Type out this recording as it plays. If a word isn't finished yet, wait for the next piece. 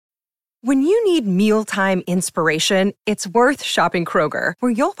When you need mealtime inspiration, it's worth shopping Kroger,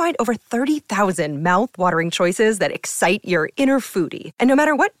 where you'll find over 30,000 mouth-watering choices that excite your inner foodie. And no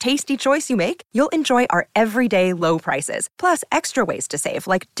matter what tasty choice you make, you'll enjoy our everyday low prices, plus extra ways to save,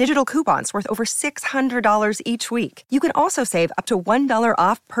 like digital coupons worth over $600 each week. You can also save up to $1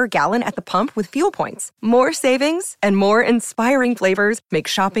 off per gallon at the pump with fuel points. More savings and more inspiring flavors make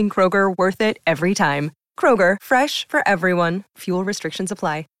shopping Kroger worth it every time. Kroger, fresh for everyone. Fuel restrictions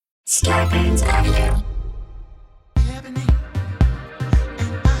apply. Scarpins Avenue.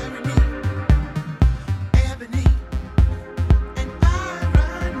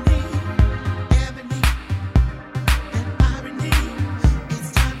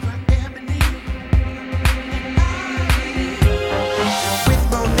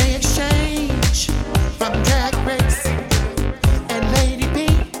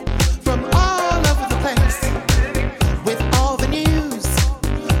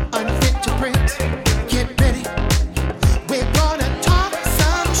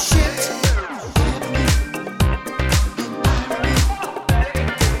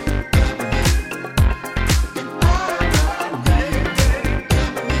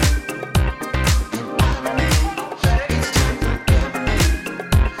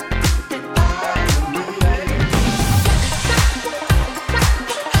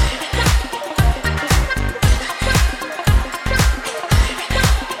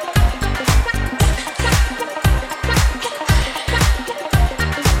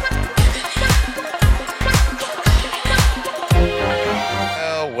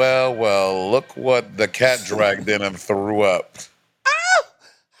 Look what the cat dragged in and threw up. Ah!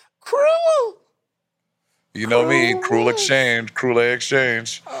 Cruel! You know me, Cruel Exchange, Cruella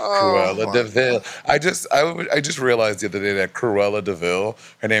Exchange, Cruella DeVille. I just realized the other day that Cruella DeVille,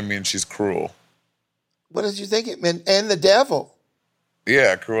 her name means she's cruel. What did you think it meant? And the devil.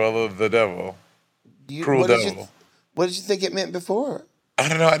 Yeah, Cruella the devil. Cruel devil. What did you think it meant before? I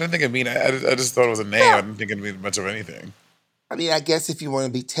don't know. I didn't think it meant. I just thought it was a name. I didn't think it meant much of anything. I mean, I guess if you want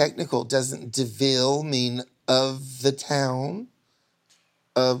to be technical, doesn't DeVille mean of the town?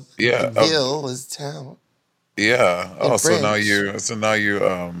 DeVille is town. Yeah. Oh, so now French.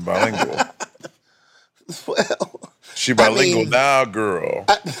 you bilingual. Well, she bilingual now, girl.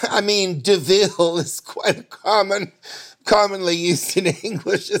 I mean, DeVille is quite commonly used in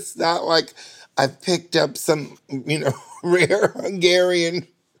English. It's not like I've picked up some, rare Hungarian.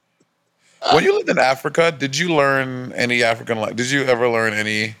 When you lived in Africa, did you learn any African language? Did you ever learn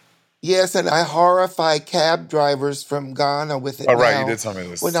any? Yes, and I horrify cab drivers from Ghana with it. Oh, right, you did tell me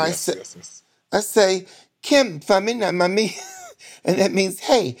this. When I say, Kim, famina, mami, and that means,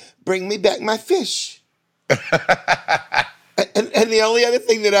 hey, bring me back my fish. and the only other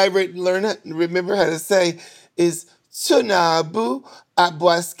thing that I remember how to say is Tsunabu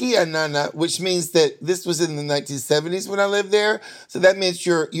Abwaski Anana, which means that this was in the 1970s when I lived there. So that means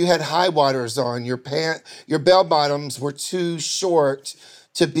you had high waters on. Your bell bottoms were too short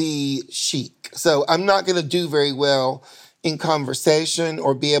to be chic. So I'm not going to do very well in conversation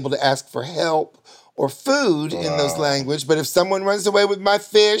or be able to ask for help or food in those language. But if someone runs away with my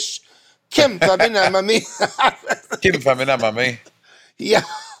fish, Kim famina mami. Kim famina mami. Yeah.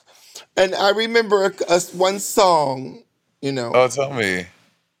 And I remember one song, Oh, tell me.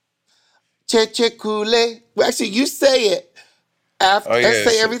 Cheche Kule. Well, actually, you say it. After,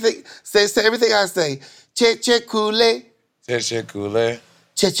 say everything. Say everything I say. Cheche Kule. Cheche Kule.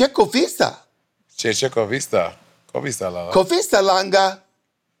 Cheche Kovista. Cheche Kovista. Kovista la. Kovista Langa.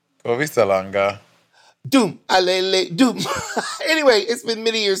 Kovista Langa. Doom. Alele. Doom. Anyway, it's been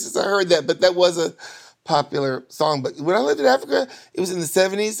many years since I heard that, but that was a popular song. But when I lived in Africa, it was in the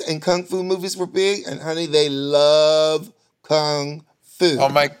 70s, and Kung Fu movies were big, and honey, they love Kung Fu. Oh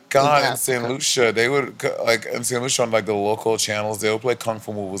my God, in St. Lucia, they would, in St. Lucia on the local channels, they would play Kung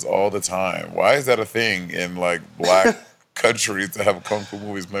Fu movies all the time. Why is that a thing in black countries to have Kung Fu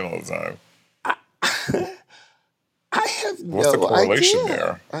movies played all the time? I have What's the correlation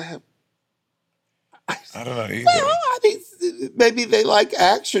there? I don't know either. Well, I mean, maybe they like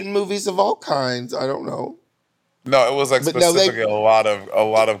action movies of all kinds. I don't know. No, it was specifically a lot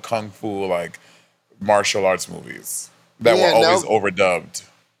of Kung Fu martial arts movies that were always overdubbed.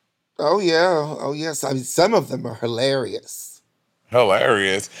 Oh yeah, oh yes. I mean, some of them are hilarious.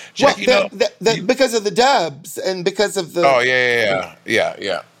 Hilarious. Well, because of the dubs and because of the. Oh yeah.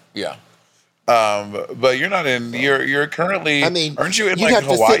 But you're not in. You're currently. I mean, aren't you in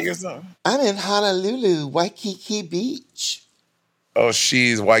Hawaii or something? I'm in Honolulu, Waikiki Beach. Oh,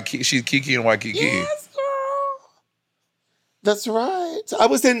 she's Waikiki. She's Kiki in Waikiki. Yes, girl. That's right. I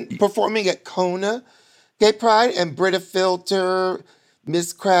was performing at Kona Gay Pride and Brita Filter,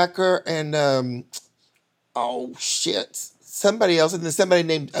 Miss Cracker, and oh shit, somebody else, and then somebody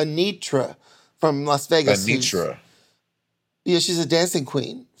named Anitra from Las Vegas. Anitra. Yeah, she's a dancing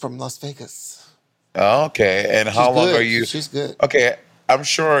queen from Las Vegas. Okay. And She's how long are good. you? She's good. Okay. I'm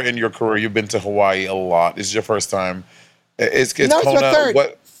sure in your career you've been to Hawaii a lot. This is your first time. It's No, it's my Kona. third.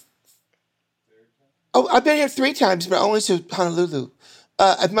 What? Oh, I've been here 3 times, but only to Honolulu.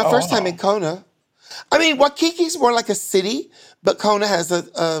 It's my Oh, first time in wow. Kona. I mean, Waikiki's more like a city, but Kona has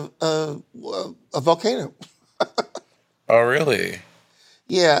a volcano. Oh, really?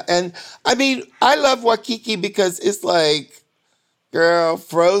 Yeah, and I mean, I love Waikiki because it's like, girl,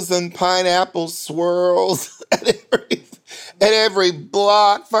 frozen pineapple swirls at every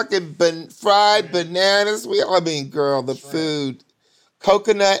block, fucking fried bananas. I mean, girl, the food,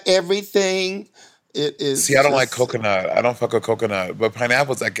 coconut, everything. It is See, I don't like just coconut. I don't fuck with coconut. But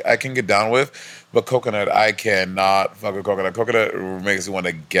pineapples, I can get down with. But coconut, I cannot fuck with coconut. Coconut makes me want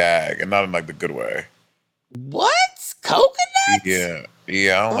to gag, and not in like the good way. what? Coconut? Yeah,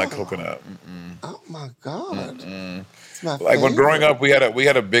 yeah, I don't like Oh, coconut. oh my God. It's my Like when growing favorite. up, we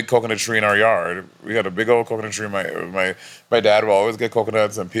had a big coconut tree in our yard. We had a big old coconut tree. My dad would always get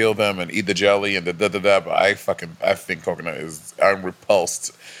coconuts and peel them and eat the jelly and the da da da. But I think coconut is, I'm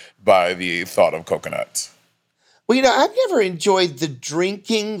repulsed by the thought of coconut. Well, I've never enjoyed the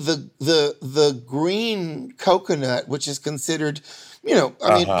drinking the green coconut, which is considered, I Uh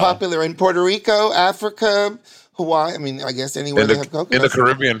mean, huh. popular in Puerto Rico, Africa, Hawaii. I mean, I guess anywhere In they the have in the coconuts.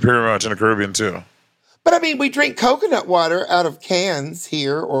 Caribbean, pretty much in the Caribbean too. But I mean, we drink coconut water out of cans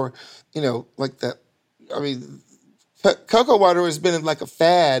here, or like that. I mean, cocoa water has been like a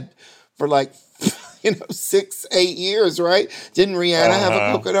fad for like 6, 8 years, right? Didn't Rihanna Uh have a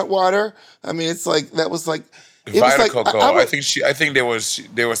huh. coconut water? I mean, it's like that was like it was Vita like I Coco. would. I think they were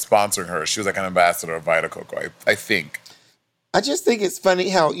sponsoring her. She was like an ambassador of Vita Coco. I think. I just think it's funny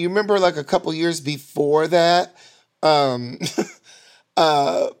how you remember like a couple years before that, um,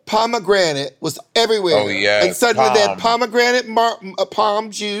 pomegranate was Oh everywhere, and yes, suddenly they had Palm. pomegranate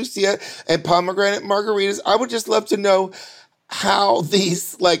palm juice, yeah, and pomegranate margaritas. I would just love to know how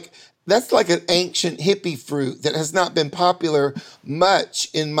these like that's like an ancient hippie fruit that has not been popular much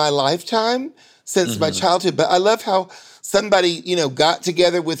in my lifetime since my Hmm. childhood. But I love how somebody got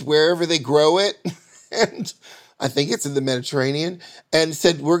together with wherever they grow it, and I think it's in the Mediterranean, and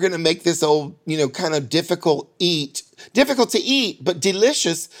said we're going to make this old kind of difficult to eat but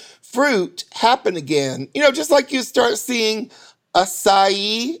delicious fruit happen again. Just like you start seeing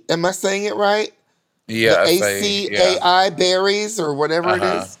acai. Am I saying it right? The Yeah, acai. Yeah. ACAI berries or whatever Uh it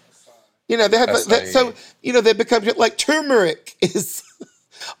huh. is. They have that. So Acai. they become like turmeric is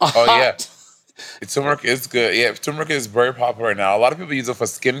a Oh yeah. hot. Turmeric is good. Yeah, turmeric is very popular right now. A lot of people use it for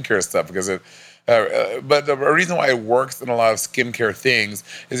skincare stuff because but the reason why it works in a lot of skincare things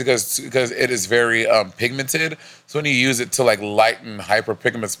is because it is very pigmented. So when you use it to like lighten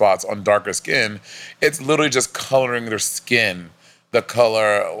hyperpigment spots on darker skin, it's literally just coloring their skin. The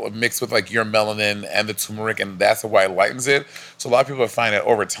color mixed with like your melanin and the turmeric, and that's why it lightens it. So a lot of people find that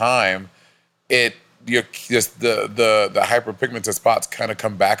over time it you're just the hyperpigmented spots kind of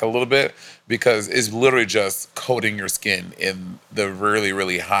come back a little bit because it's literally just coating your skin in the really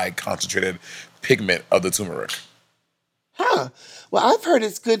really high concentrated pigment of the turmeric. Huh. Well, I've heard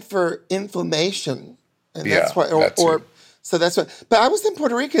it's good for inflammation, and that's Yeah, why, that or too. so that's why. But I was in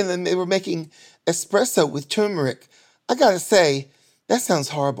Puerto Rico, and they were making espresso with turmeric. I gotta say, that sounds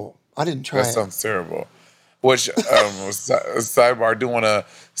horrible. I didn't That try it. sounds terrible. Which sidebar, I do want to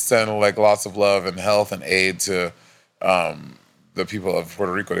send like lots of love and health and aid to the people of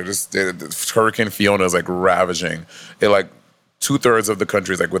Puerto Rico. Hurricane Fiona is like ravaging. It like 2/3 of the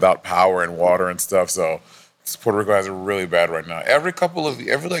country is like without power and water and stuff. So Puerto Rico has it really bad right now. Every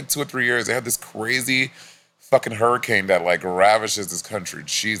like 2 or 3 years, they have this crazy fucking hurricane that like ravages this country.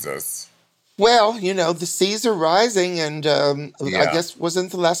 Jesus. Well, the seas are rising, and I Yeah, guess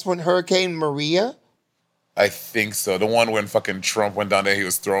wasn't the last one Hurricane Maria? I think so. The one when fucking Trump went down there, he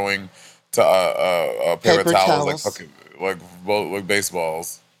was throwing to a paper Paper towels like towels. fucking like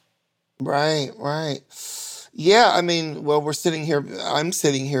baseballs. Right, right. Yeah, I mean, well, I'm sitting here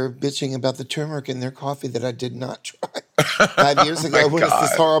bitching about the turmeric in their coffee that I did not try 5 years My ago when it's this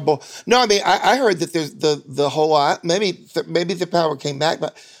God. horrible. No, I mean, I heard that there's the whole lot, maybe the power came back,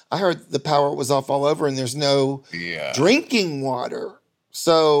 but I heard the power was off all over and there's no Yeah. drinking water.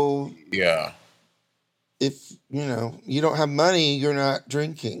 So Yeah. if, you don't have money, you're not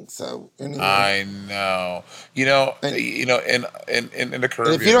drinking. So anyway, I know. and In the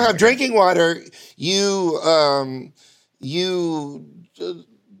and if you don't Caribbean, have again. drinking water, you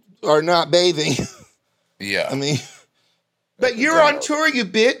are not bathing. I Yeah. mean, But you're on tour, you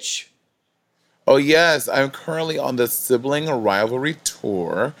bitch. Oh yes, I'm currently on the Sibling Rivalry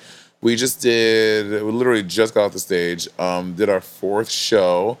tour. We literally just got off the stage. Did our 4th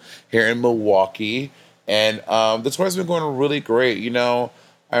show here in Milwaukee, and the tour has been going really great. You know,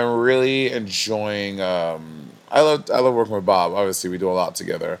 I'm really enjoying. I love working with Bob. Obviously, we do a lot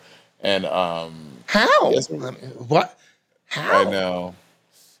together, and How? yes, What? How? I know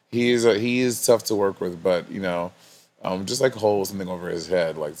he is tough to work with, but you know. Just like hold something over his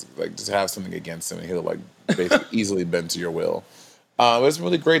head, like just have something against him, and he'll like basically easily bend to your will. It's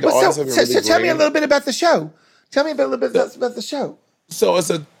really great. The audience have been really so tell me a great. little bit about the show. Tell me a little bit about the show. So it's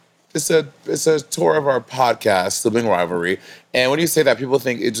a tour of our podcast, Sibling Rivalry. And when you say that, people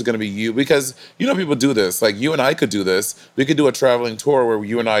think it's just gonna be you because you know people do this. Like you and I could do this. We could do a traveling tour where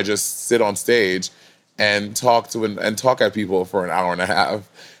you and I just sit on stage and talk at people for an hour and a half.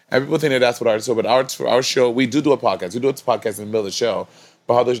 And people think that that's what our show, but our show, we do a podcast. We do a podcast in the middle of the show.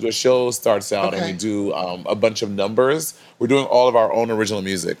 But how the show starts out and we do a bunch of numbers. We're doing all of our own original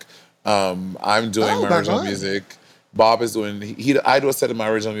music. I'm doing my original music. Bob is doing, I do a set of my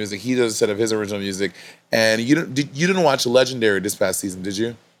original music. He does a set of his original music. And you didn't watch Legendary this past season, did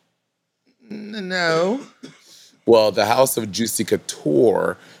you? No. Well, the House of Juicy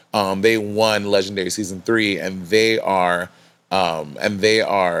Couture, they won Legendary season 3, and they are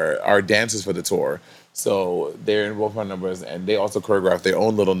our dancers for the tour. So they're in both our numbers, and they also choreograph their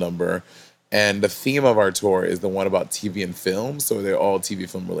own little number. And the theme of our tour is the one about TV and film, so they're all TV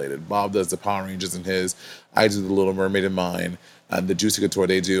film related. Bob does the Power Rangers in his, I do the Little Mermaid in mine, and the Juicy Couture,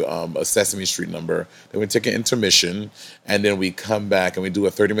 they do a Sesame Street number. Then we take an intermission, and then we come back and we do a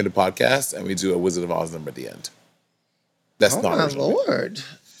 30-minute podcast, and we do a Wizard of Oz number at the end. That's not my original. Lord.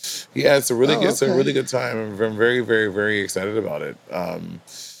 Yeah, it's a really good, it's a okay. really good time. I'm very, very, very excited about it.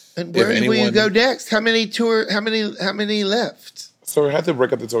 And where will you go next? How many left? So we had to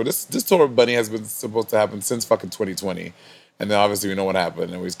break up the tour. This tour of Bunny has been supposed to happen since fucking 2020, and then obviously we know what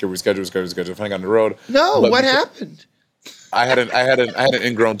happened, and we rescheduled. Finally got on the road. No, But what happened? I had an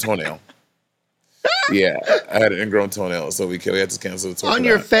ingrown toenail. Yeah, I had an ingrown toenail, so we had to cancel the tour. On for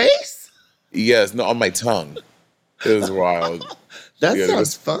your that. face? Yes, no, on my tongue. It was wild. That Yeah,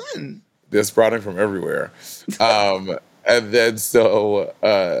 sounds fun. They're sprouting from everywhere. And then so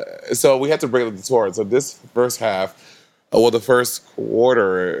we had to break up the tour. So this first half, the first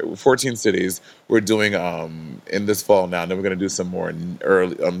quarter, 14 cities, we're doing in this fall now. And then we're going to do some more in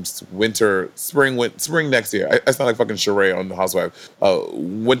early spring next year. I sound like fucking Sheree on The Housewife.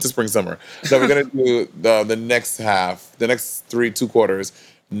 Winter, spring, summer. So we're going to do the next half, the next 2 quarters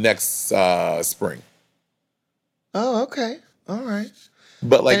next spring. Oh, okay. All right.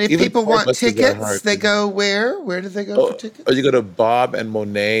 But like, And if even people tour want buses are tickets, hard they to- go where? Where do they go for tickets? Or you go to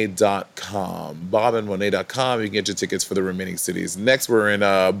bobandmonet.com. Bobandmonet.com, you can get your tickets for the remaining cities. Next, we're in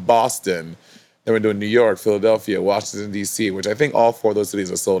Boston. Then we're doing New York, Philadelphia, Washington, D.C., which I think all 4 of those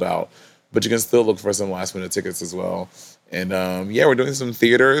cities are sold out. But you can still look for some last-minute tickets as well. And we're doing some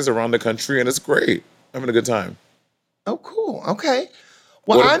theaters around the country, and it's great. I'm having a good time. Oh, cool. Okay.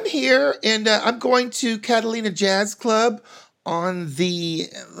 Well, What- I'm here, and I'm going to Catalina Jazz Club on the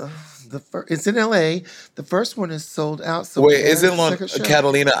first. It's in L.A. The first one is sold out. So Wait, we're is it having a on second show.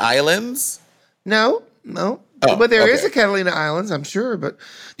 Catalina Islands? No. Oh, But there is okay. a Catalina Islands, I'm sure. But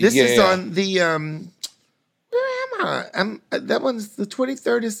this Yeah, is yeah. on the where am I? That one's the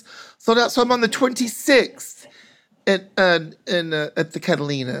 23rd is sold out. So I'm on the 26th at the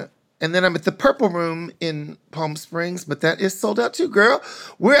Catalina. And then I'm at the Purple Room in Palm Springs, but that is sold out too, girl.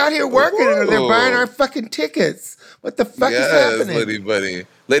 We're out here working and they're buying our fucking tickets. What the fuck is happening?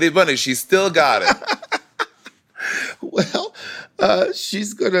 Lady Bunny, she still got it. Well,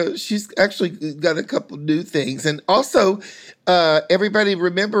 she's actually got a couple new things. And also, everybody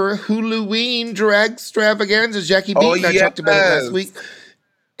remember Huluween Drag Extravaganza. Jackie Beaton, I talked about it last yes. week.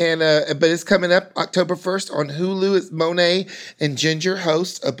 And but it's coming up October 1st on Hulu. It's Monet and Ginger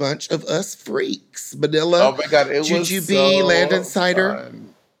host a bunch of us freaks. Manila, Oh my God, it was Jujubee, so Landon Cider,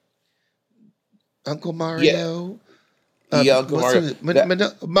 fun. Uncle Mario. Yeah, Uncle what's Mario.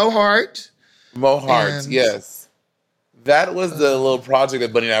 it? Mo Hart. Mo Heart, And- yes. That was the little project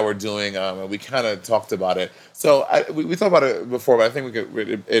that Bunny and I were doing, and we kind of talked about it. So we talked about it before, but I think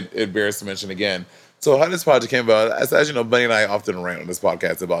it bears to mention again. So how this project came about, as you know, Bunny and I often rant on this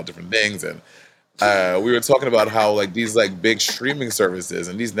podcast about different things, and we were talking about how like these like big streaming services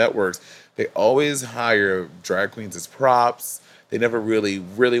and these networks, they always hire drag queens as props. They never really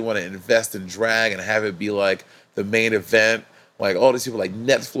want to invest in drag and have it be like the main event. Like all these people like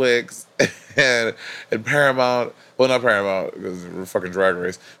Netflix and Paramount. Well, not Paramount because we're fucking Drag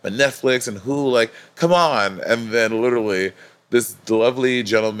Race, but Netflix and Hulu. Like, come on! And then literally this lovely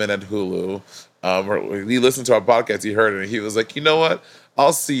gentleman at Hulu, he listened to our podcast, he heard it, and he was like, you know what?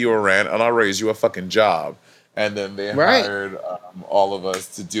 I'll see you around and I'll raise you a fucking job. And then they hired all of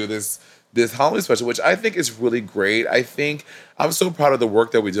us to do this Halloween special, which I think is really great. I think I'm so proud of the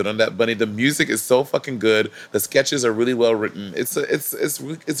work that we did on that, Bunny. The music is so fucking good. The sketches are really well written. It's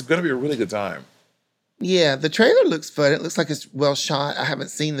going to be a really good time. Yeah, the trailer looks fun. It looks like it's well shot. I haven't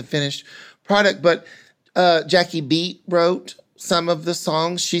seen the finished product, but Jackie Beat wrote some of the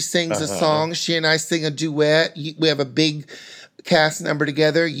songs. She sings a song. She and I sing a duet. We have a big cast number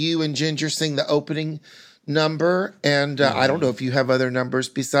together. You and Ginger sing the opening number, and I don't know if you have other numbers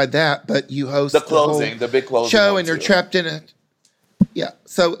beside that, but you host the big closing show, and you're trapped in it. Yeah,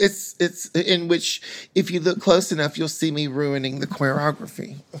 so it's in which, if you look close enough, you'll see me ruining the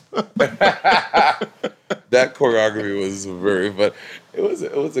choreography. That choreography was but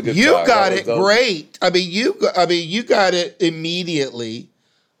it was a good. You got it great. I mean, you got it immediately.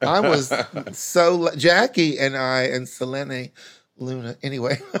 I was Jackie and I and Selene Luna.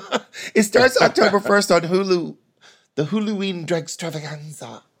 Anyway, it starts October 1st on Hulu, the Huluween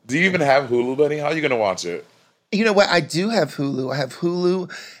Dragstravaganza. Do you even have Hulu, Bunny? How are you going to watch it? You know what? I do have Hulu. I have Hulu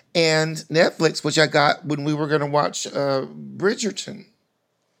and Netflix, which I got when we were going to watch Bridgerton.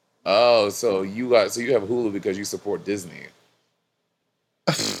 Oh, so you have Hulu because you support Disney.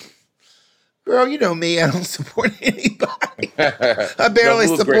 Girl, you know me. I don't support anybody. I barely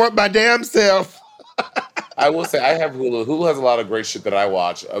support my damn self. I will say I have Hulu. Hulu has a lot of great shit that I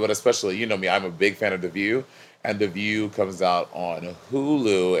watch, but especially, you know me, I'm a big fan of The View, and The View comes out on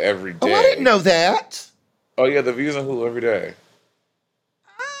Hulu every day. Oh, I didn't know that. Oh, yeah, The View's on Hulu every day.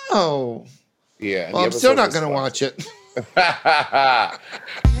 Oh. Yeah. Well, I'm still not going to watch it.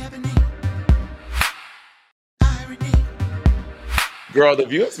 Girl, The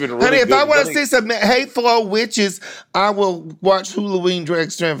View has been really Honey, good. if I want to see some hateful old witches, I will watch Halloween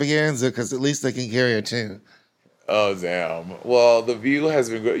Dragstravaganza because at least they can carry a tune. Oh, damn. Well, The View has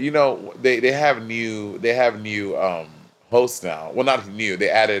been good. You know, they have new hosts now. Well, not new. They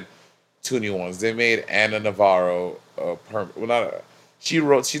added 2 new ones. They made Anna Navarro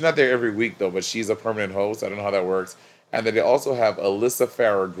she's not there every week though, but she's a permanent host. I don't know how that works. And then they also have Alyssa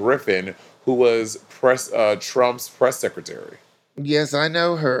Farah Griffin, who was Trump's press secretary. Yes, I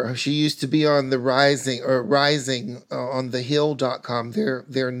know her. She used to be on the Rising on thehill.com,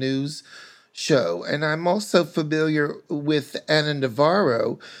 their news show. And I'm also familiar with Anna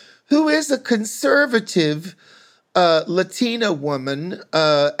Navarro, who is a conservative Latina woman,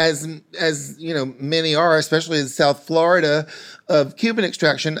 as you know, many are, especially in South Florida, of Cuban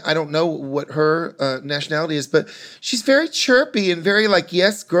extraction. I don't know what her nationality is, but she's very chirpy and very like,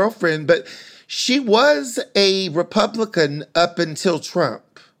 yes, girlfriend, but she was a Republican up until Trump.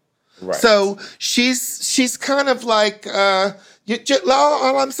 Right. So she's kind of like, all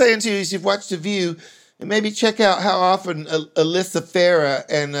I'm saying to you is you've watched The View, and maybe check out how often Alyssa Farah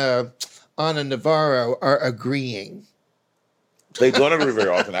and Anna Navarro are agreeing. They don't agree very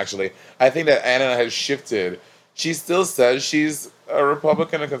often, actually. I think that Anna has shifted. She still says she's a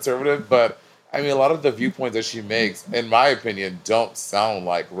Republican and conservative, but I mean, a lot of the viewpoints that she makes, in my opinion, don't sound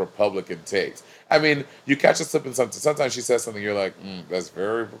like Republican takes. I mean, you catch a slip in something. Sometimes she says something, you're like, that's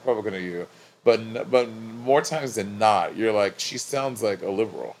very Republican of you. But more times than not, you're like, she sounds like a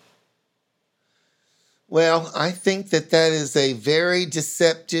liberal. Well, I think that is a very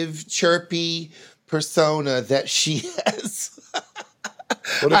deceptive, chirpy persona that she has.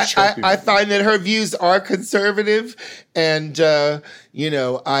 I find that her views are conservative, and I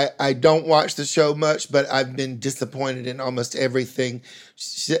don't watch the show much, but I've been disappointed in almost everything.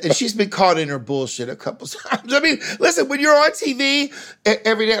 And she's been caught in her bullshit a couple times. I mean, listen, when you're on TV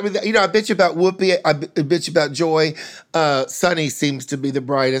every day, I bitch about Whoopi, I bitch about Joy. Sunny seems to be the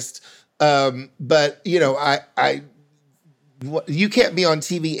brightest, but you can't be on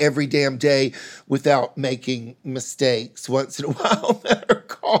TV every damn day without making mistakes once in a while that are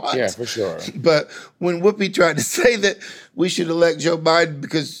caught. Yeah, for sure. But when Whoopi tried to say that we should elect Joe Biden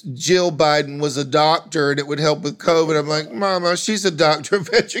because Jill Biden was a doctor and it would help with COVID, I'm like, Mama, she's a doctor of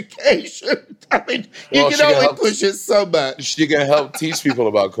education. I mean, you can only push it so much. She can help teach people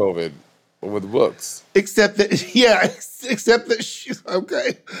about COVID with books. Except that she's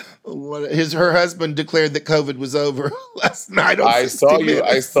okay. Her husband declared that COVID was over last night on 60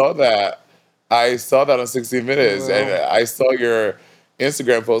 Minutes. I saw that on 60 Minutes, and I saw your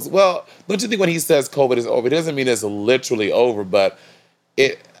Instagram post. Well, don't you think when he says COVID is over, it doesn't mean it's literally over, but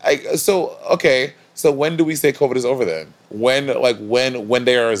so when do we say COVID is over then? When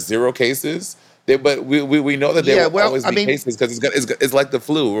there are 0 cases? But we know that there will always be cases because it's like the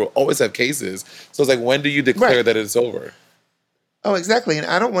flu. We'll always have cases. So it's like, when do you declare that it's over? Oh, exactly. And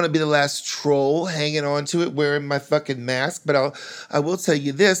I don't want to be the last troll hanging on to it wearing my fucking mask, but I will tell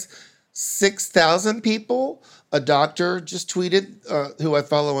you this, 6,000 people, a doctor just tweeted, who I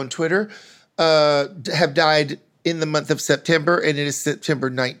follow on Twitter, have died in the month of September, and it is September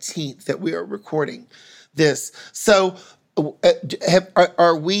 19th that we are recording this. So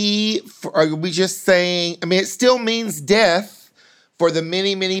are we just saying, I mean, it still means death for the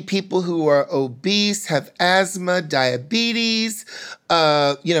many, many people who are obese, have asthma, diabetes,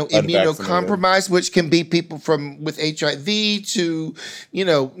 immunocompromised, which can be people with HIV to,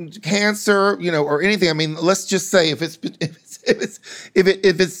 cancer, or anything. I mean, let's just say if it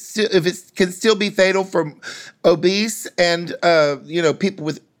can still be fatal for obese and people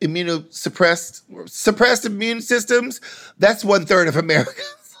with suppressed immune systems, that's 1/3 of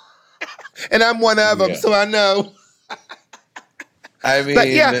Americans, and I'm one of them, so I know. I mean, but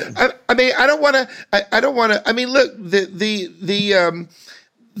yeah, I mean, I don't want to. I mean, look, there's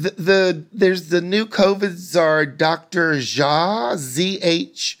the new COVID czar, Dr.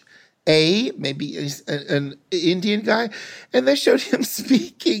 ZHA, maybe an Indian guy, and they showed him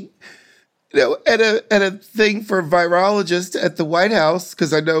speaking, at a thing for virologists at the White House,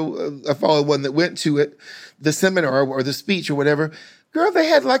 because I know I follow one that went to it, the seminar or the speech or whatever. Girl, they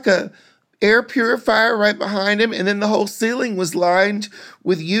had like a air purifier right behind him, and then the whole ceiling was lined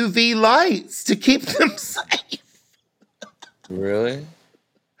with UV lights to keep them safe. Really?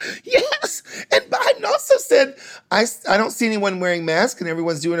 Yes. And Biden also said, I don't see anyone wearing masks and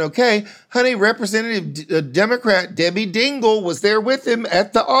everyone's doing okay. Honey, Representative Democrat Debbie Dingell was there with him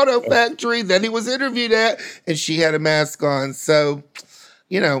at the auto factory that he was interviewed at, and she had a mask on. So,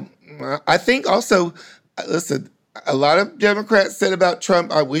 I think also, listen, a lot of Democrats said about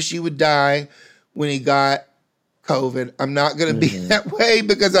Trump, I wish he would die when he got COVID. I'm not going to be that way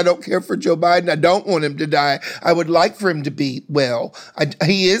because I don't care for Joe Biden. I don't want him to die. I would like for him to be well.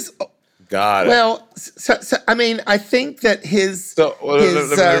 He is. Got it. Well, so, I mean, I think that his. So let me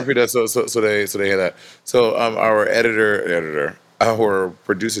repeat that. So they hear that. So our our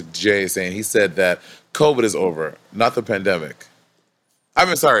producer Jay is saying, he said that COVID is over, not the pandemic. I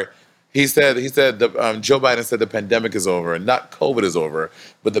mean, sorry. He said Joe Biden said the pandemic is over, not COVID is over,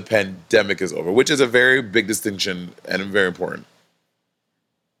 but the pandemic is over, which is a very big distinction and very important.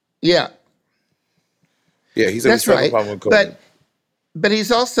 Yeah. Yeah, he said that's right. Problem with COVID. But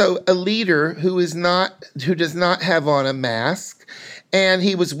he's also a leader who does not have on a mask. And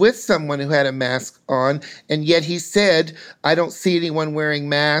he was with someone who had a mask on, and yet he said, I don't see anyone wearing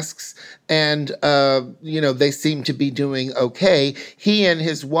masks, and, they seem to be doing okay. He and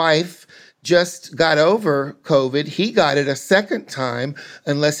his wife just got over COVID. He got it a second time,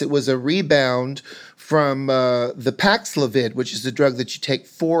 unless it was a rebound from the Paxlovid, which is the drug that you take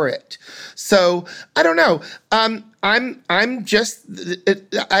for it. So I don't know. I'm just,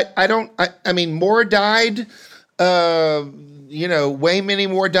 I mean, more died, way many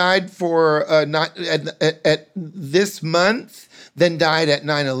more died for not at this month than died at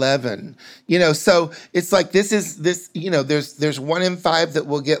 9/11. So it's like there's 1 in 5 that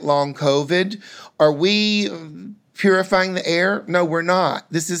will get long COVID. Are we purifying the air? No, we're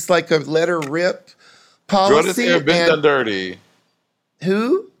not. This is like a let her rip policy. Girl, this air been done dirty.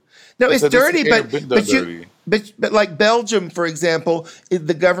 Who? No, it's dirty, but like Belgium, for example,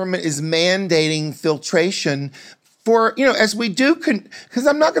 the government is mandating filtration for, as we do, because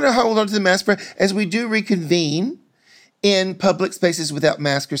I'm not going to hold on to the mask, as we do reconvene in public spaces without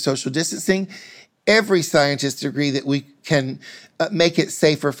mask or social distancing, every scientist agree that we can make it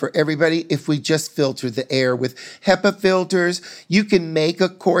safer for everybody if we just filter the air with HEPA filters. You can make a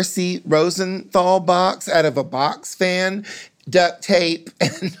Corsi Rosenthal box out of a box fan, duct tape,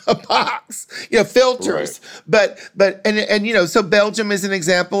 and a box, filters. Right. But so Belgium is an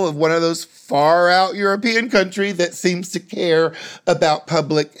example of one of those far out European country that seems to care about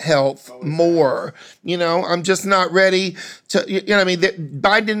public health more. I'm just not ready to, the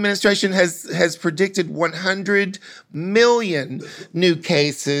Biden administration has predicted 100 million new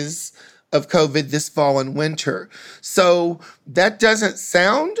cases of COVID this fall and winter. So that doesn't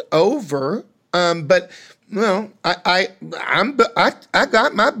sound over, but well, I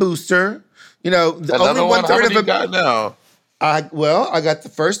got my booster. The only 1/3 of it. Got now? I got the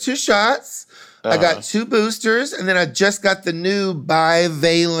first 2 shots. I got 2 boosters, and then I just got the new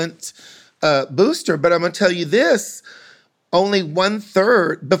bivalent booster. But I'm gonna tell you this: only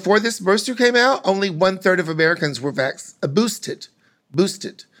 1/3 before this booster came out, only 1/3 of Americans were boosted.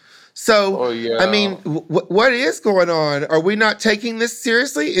 So, Oh yeah. I mean, what is going on? Are we not taking this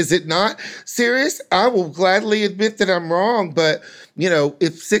seriously? Is it not serious? I will gladly admit that I'm wrong, but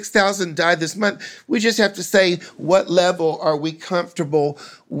if 6,000 died this month, we just have to say, what level are we comfortable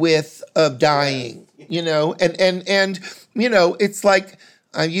with of dying? And it's like,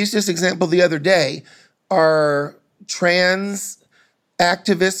 I used this example the other day. Are trans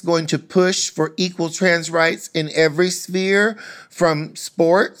activists going to push for equal trans rights in every sphere, from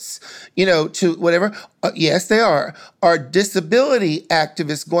sports, to whatever? Yes, they are. Are disability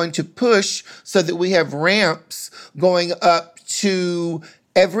activists going to push so that we have ramps going up to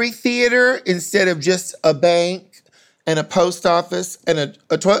every theater instead of just a bank and a post office and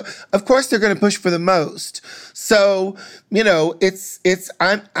a toilet? Of course, they're going to push for the most. So, I'm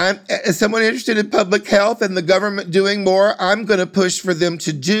as someone interested in public health and the government doing more, I'm going to push for them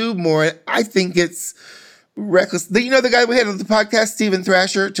to do more. I think it's reckless. The guy we had on the podcast, Stephen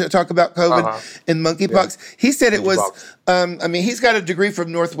Thrasher, to talk about COVID and monkeypox. Yeah. He said it was, he's got a degree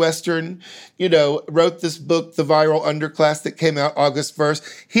from Northwestern, wrote this book, The Viral Underclass, that came out August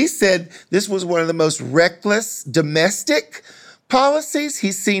 1st. He said this was one of the most reckless domestic policies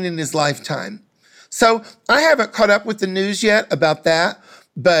he's seen in his lifetime. So I haven't caught up with the news yet about that,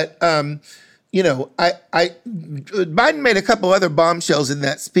 but, Biden made a couple other bombshells in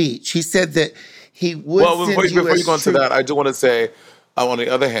that speech. He said that he would before you go into that, I do want to say, on the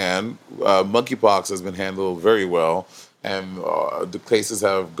other hand, monkeypox has been handled very well, and the cases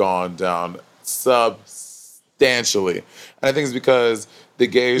have gone down substantially. And I think it's because the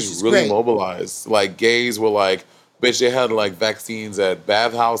gays really mobilized. Like, gays were like, bitch, they had like vaccines at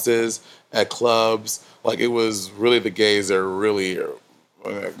bathhouses, at clubs. Like, it was really the gays that really,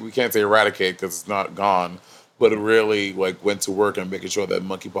 we can't say eradicate because it's not gone, but it really went to work and making sure that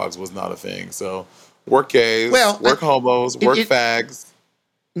monkeypox was not a thing. So work gays, work homos, work fags.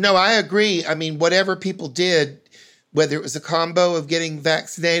 No, I agree. I mean, whatever people did, whether it was a combo of getting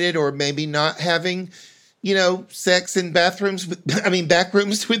vaccinated or maybe not having, sex in back rooms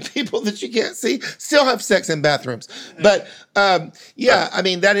with people that you can't see, still have sex in bathrooms. But that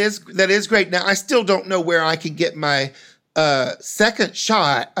is great. Now, I still don't know where I can get my second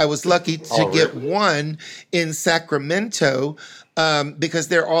shot. I was lucky to get one in Sacramento because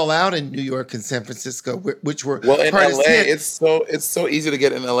they're all out in New York and San Francisco, which were in LA. It's so easy to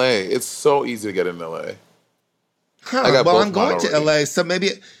get in LA. It's so easy to get in LA. I'm going to LA, so maybe.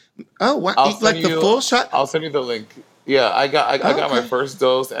 The full shot. I'll send you the link. Yeah, I got my first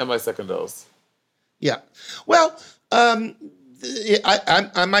dose and my second dose. Yeah. Well, I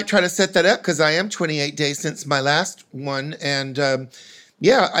might try to set that up because I am 28 days since my last one. And I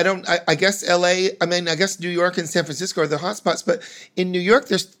guess LA, I guess New York and San Francisco are the hotspots. But in New York,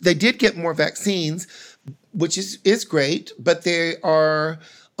 they did get more vaccines, which is great. But they are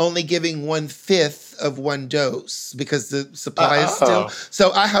only giving 1/5 of one dose because the supply is still.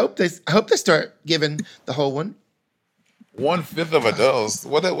 So I hope they start giving the whole one. 1/5 of a dose?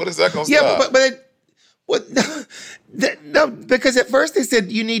 What is that going to stop? No, because at first they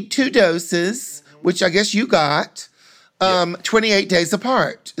said you need 2 doses, which I guess you got, 28 days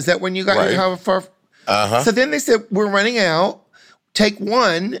apart. Is that when you got how far? So then they said, we're running out. Take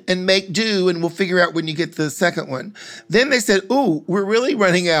one and make do, and we'll figure out when you get the second one. Then they said, ooh, we're really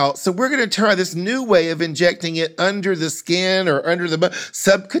running out. So we're going to try this new way of injecting it under the skin or under the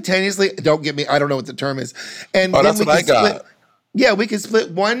subcutaneously. Don't get me, I don't know what the term is. And then that's what I got. We can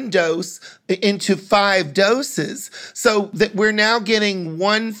split one dose into 5 doses so that we're now getting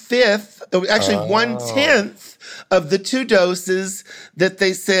 1/5, actually 1/10 of the 2 doses that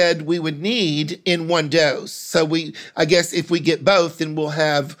they said we would need in one dose. So I guess if we get both, then we'll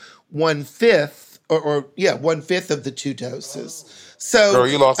have 1/5 1/5 of the 2 doses. So, girl,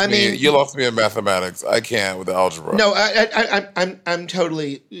 you lost me. You lost me in mathematics. I can't with the algebra. No, I'm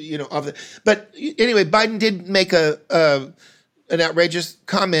totally off it. But anyway, Biden did make an outrageous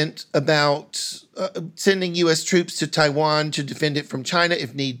comment about sending U.S. troops to Taiwan to defend it from China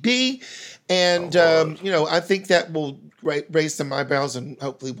if need be. And, I think that will raise some eyebrows, and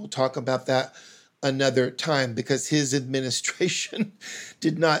hopefully we'll talk about that another time because his administration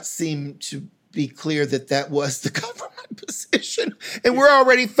did not seem to be clear that was the government position. And we're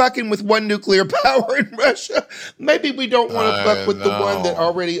already fucking with one nuclear power in Russia. Maybe we don't want to fuck with the one that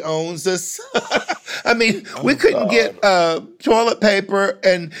already owns us. We couldn't get toilet paper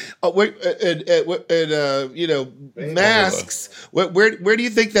and masks. Where do you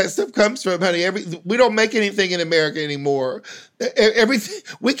think that stuff comes from, honey? We don't make anything in America anymore. Everything,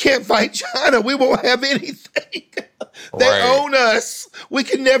 we can't fight China. We won't have anything. They own us. We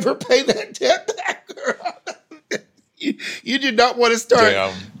can never pay that debt back. You do not want to start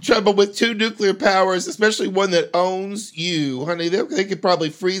Damn. trouble with two nuclear powers, especially one that owns you, honey. They could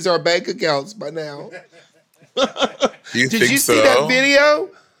probably freeze our bank accounts by now. Did you see that video?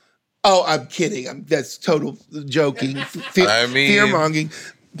 Oh, I'm kidding. That's total joking. Fear mongering.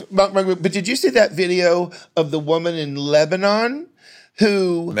 But did you see that video of the woman in Lebanon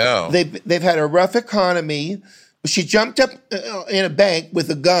who they've had a rough economy? She jumped up in a bank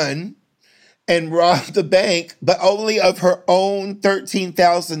with a gun and robbed the bank, but only of her own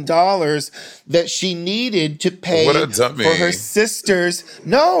 $13,000 that she needed to pay for her sisters.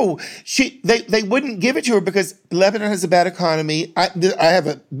 No, they wouldn't give it to her because Lebanon has a bad economy. I have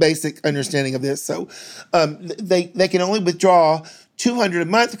a basic understanding of this, so they can only withdraw $200 a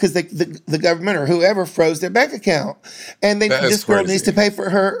month because the government or whoever froze their bank account, and this girl needs to pay for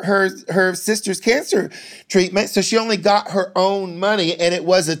her sister's cancer treatment, so she only got her own money, and it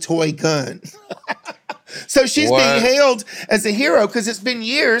was a toy gun. So she's being hailed as a hero because it's been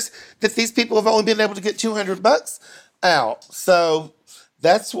years that these people have only been able to get $200 out. So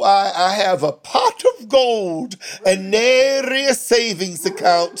that's why I have a pot of gold and nary a savings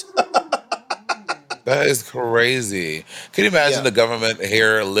account. That is crazy. Can you imagine the government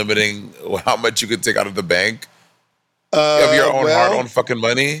here limiting how much you could take out of the bank of your own hard-earned fucking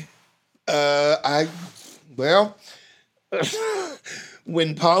money?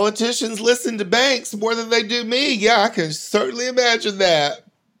 When politicians listen to banks more than they do me, I can certainly imagine that.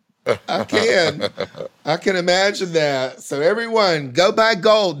 I can imagine that. So everyone, go buy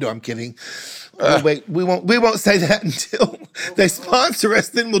gold. No, I'm kidding. Wait, we won't say that until they sponsor us.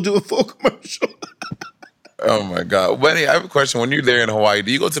 Then we'll do a full commercial. Oh my God, Wendy, I have a question. When you're there in Hawaii,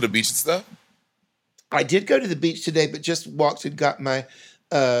 do you go to the beach and stuff? I did go to the beach today, but just walked and got my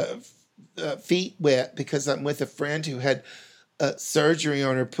feet wet because I'm with a friend who had surgery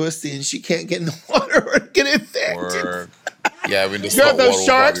on her pussy and she can't get in the water or get infected. Yeah, I mean, those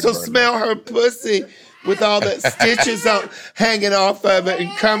sharks will smell her pussy with all the stitches hanging off of it and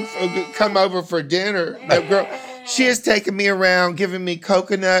come over for dinner. That girl, she has taken me around, giving me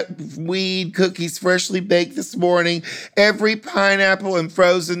coconut weed cookies freshly baked this morning, every pineapple and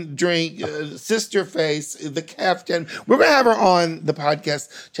frozen drink, Sister Face, the Captain. We're going to have her on the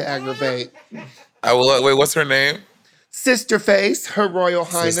podcast to aggravate. I will. Wait, what's her name? Sister Face, Her Royal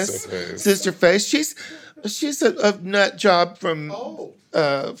Highness. Sister Face. She's a nut job from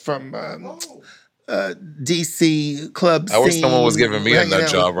DC club scene. I wish someone was giving me a nut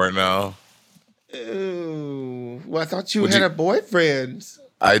job right now. Ooh, well, I thought you had a boyfriend.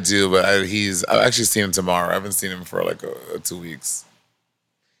 I do, but I've actually seen him tomorrow. I haven't seen him for like 2 weeks.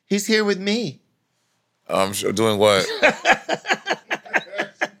 He's here with me. Doing what?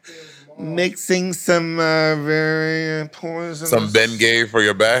 Mixing some very poisonous. Some Bengay for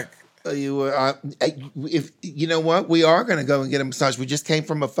your back. If you know what, we are going to go and get a massage. We just came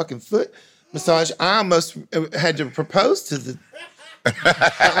from a fucking foot massage. I almost had to propose to the.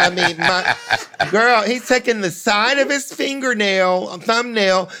 I mean, my girl, he's taking the side of his thumbnail,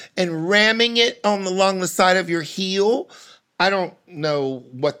 and ramming it along the side of your heel. I don't know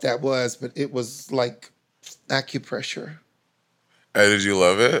what that was, but it was like acupressure. Hey, did you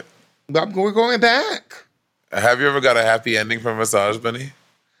love it? We're going back. Have you ever got a happy ending from a massage, Benny?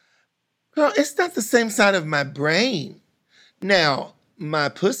 Girl, it's not the same side of my brain. Now, my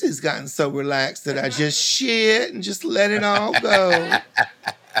pussy's gotten so relaxed that I just shit and just let it all go.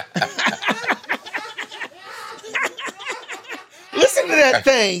 Listen to that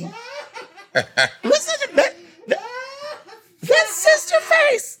thing. Listen to that. That's Sister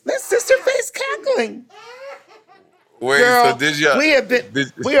Face. That's Sister Face cackling. Wait, girl, so did you?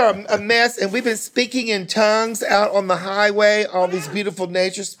 We are a mess, and we've been speaking in tongues out on the highway, all these beautiful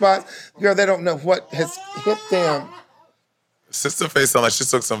nature spots. Girl, they don't know what has hit them. Sister Face sounds like she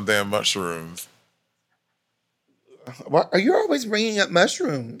took some damn mushrooms. What, are you always bringing up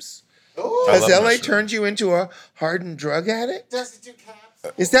mushrooms? Ooh. Has LA mushrooms. Turned you into a hardened drug addict?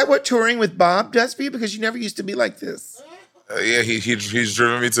 Is that what touring with Bob does for you? Because you never used to be like this. Yeah, he's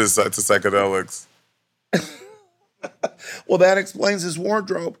driven me to psychedelics. Well, that explains his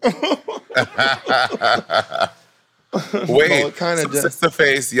wardrobe. Wait, Sister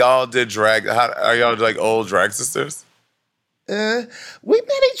Face, y'all did drag. Are y'all like old drag sisters? We met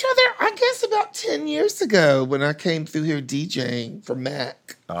each other, I guess, about 10 years ago when I came through here DJing for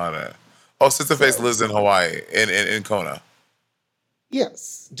Mac. Oh, Sister Face lives in Hawaii, in Kona.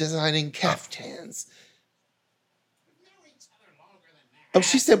 Yes, designing caftans. Oh,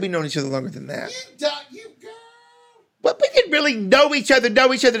 she said we've known each other longer than that. You girl. But we didn't really know each other,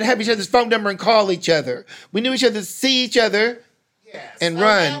 to have each other's phone number and call each other. We knew each other to see each other and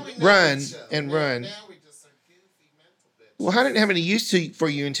run. Well, I didn't have any use for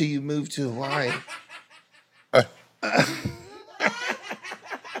you until you moved to Hawaii.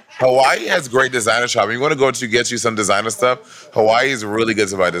 Hawaii has great designer shopping. You want to go to get you some designer stuff? Hawaii is really good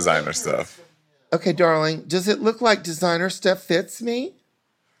to buy designer stuff. Okay, darling, does it look like designer stuff fits me?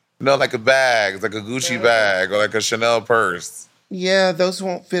 No, like a bag, like a Gucci bag or like a Chanel purse. Yeah, those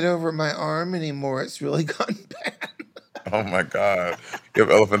won't fit over my arm anymore. It's really gone bad. Oh my God. You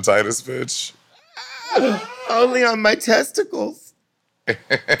have elephantitis, bitch? Only on my testicles.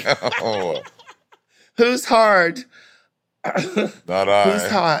 Oh, Who's hard? not I. Who's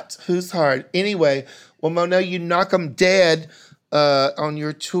hot? Who's hard? Anyway, well, Mona, you knock 'em dead on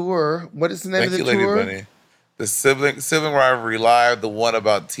your tour. What is the name Thank of you, the Lady tour? Bunny. The sibling rivalry live, the one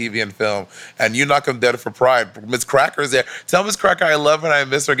about TV and film, and You Knock 'Em Dead for Pride. Miss Cracker's there. Tell Miss Cracker I love her and I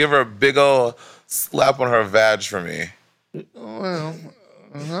miss her. Give her a big old slap on her vag for me. Well,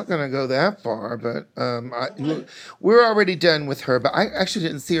 I'm not going to go that far, but we're already done with her. But I actually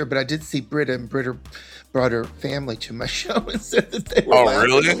didn't see her, but I did see Britta, and Britta brought her family to my show and said that they were laughing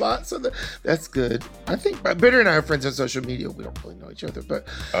really? a lot. So that's good. I think Britta and I are friends on social media. We don't really know each other, but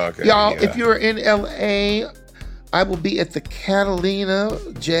Okay, y'all, yeah. if you're in LA, I will be at the Catalina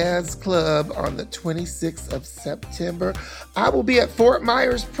Jazz Club on the 26th of September. I will be at Fort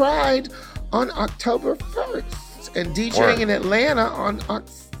Myers Pride on October 1st and DJing Word. in Atlanta on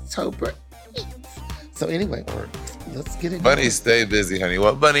October 8th. So anyway, let's get it. Bunny, stay busy, honey.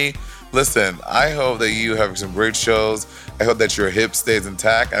 Well, Bunny, listen, I hope that you have some great shows. I hope that your hip stays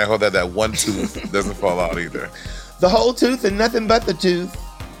intact, and I hope that that one tooth doesn't fall out either. The whole tooth and nothing but the tooth.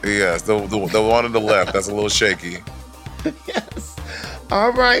 Yes, the one on the left, that's a little shaky. Yes.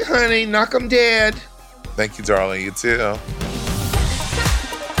 All right, honey, knock 'em dead. Thank you, darling. You too.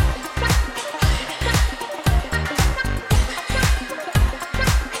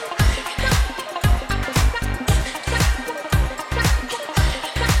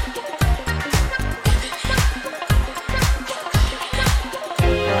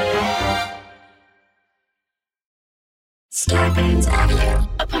 Scarpins Avenue.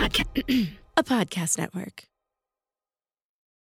 A podcast network.